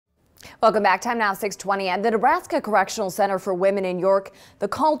Welcome back. Time now 6:20 at the Nebraska Correctional Center for Women in York. The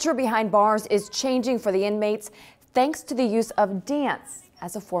culture behind bars is changing for the inmates thanks to the use of dance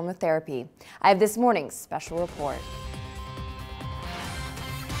as a form of therapy. I have this morning's special report.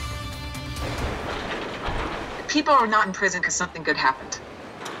 People are not in prison because something good happened.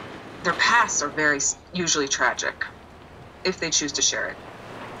 Their pasts are usually tragic, if they choose to share it.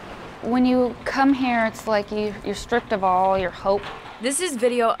 When you come here, it's like you're stripped of all your hope. This is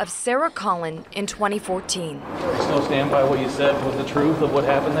video of Sarah Collin in 2014. Still stand by what you said was the truth of what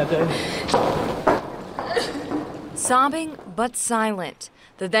happened that day? Sobbing but silent,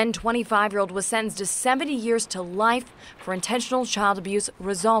 the then 25-year-old was sentenced to 70 years to life for intentional child abuse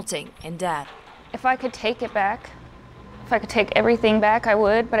resulting in death. If I could take it back, if I could take everything back, I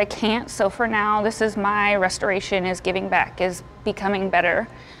would, but I can't. So for now, this is my restoration, is giving back, is becoming better.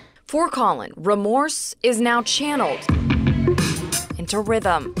 For Collin, remorse is now channeled into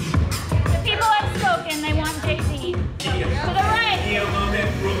rhythm. The people have spoken. They want JC. To the right.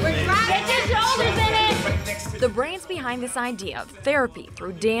 Get your shoulders in it. The brains behind this idea of therapy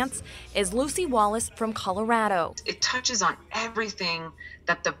through dance is Lucy Wallace from Colorado. It touches on everything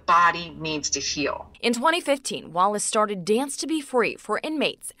that the body needs to heal. In 2015, Wallace started Dance to Be Free for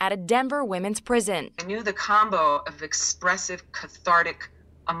inmates at a Denver women's prison. I knew the combo of expressive, cathartic,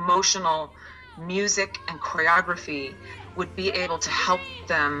 emotional music and choreography would be able to help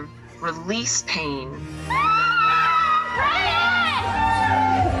them release pain.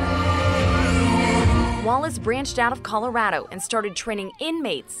 Wallace branched out of Colorado and started training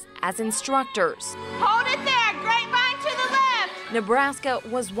inmates as instructors. Hold it there. Grapevine to the left. Nebraska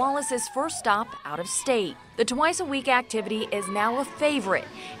was Wallace's first stop out of state. The twice-a-week activity is now a favorite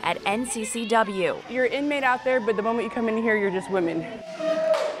at NCCW. You're an inmate out there, but the moment you come in here, you're just women.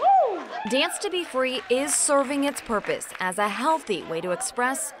 Dance to Be Free is serving its purpose as a healthy way to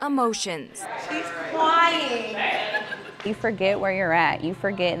express emotions. She's crying. You forget where you're at. You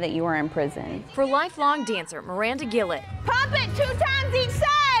forget that you are in prison. For lifelong dancer Miranda Gillett, Pump it 2 times each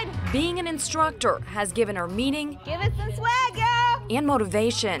side. being an instructor has given her meaning Give it some swag, girl. and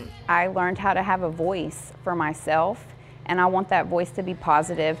motivation. I learned how to have a voice for myself, and I want that voice to be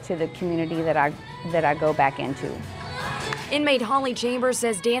positive to the community that I go back into. Inmate Holly Chambers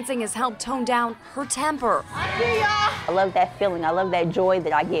says dancing has helped tone down her temper. I love that feeling. I love that joy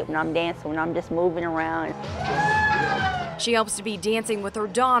that I get when I'm dancing, when I'm just moving around. She hopes to be dancing with her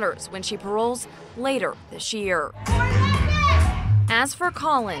daughters when she paroles later this year. As for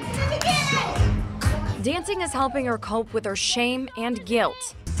Collin, dancing is helping her cope with her shame and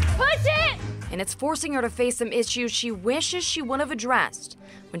guilt. Push it. And it's forcing her to face some issues she wishes she would have addressed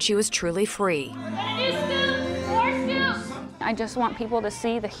when she was truly free. I just want people to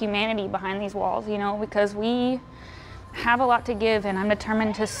see the humanity behind these walls, you know, because we have a lot to give, and I'm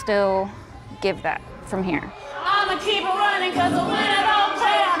determined to still give that from here. I'ma keep it running because the winner don't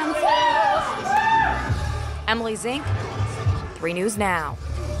play on themselves. Emily Zink, 3 News Now.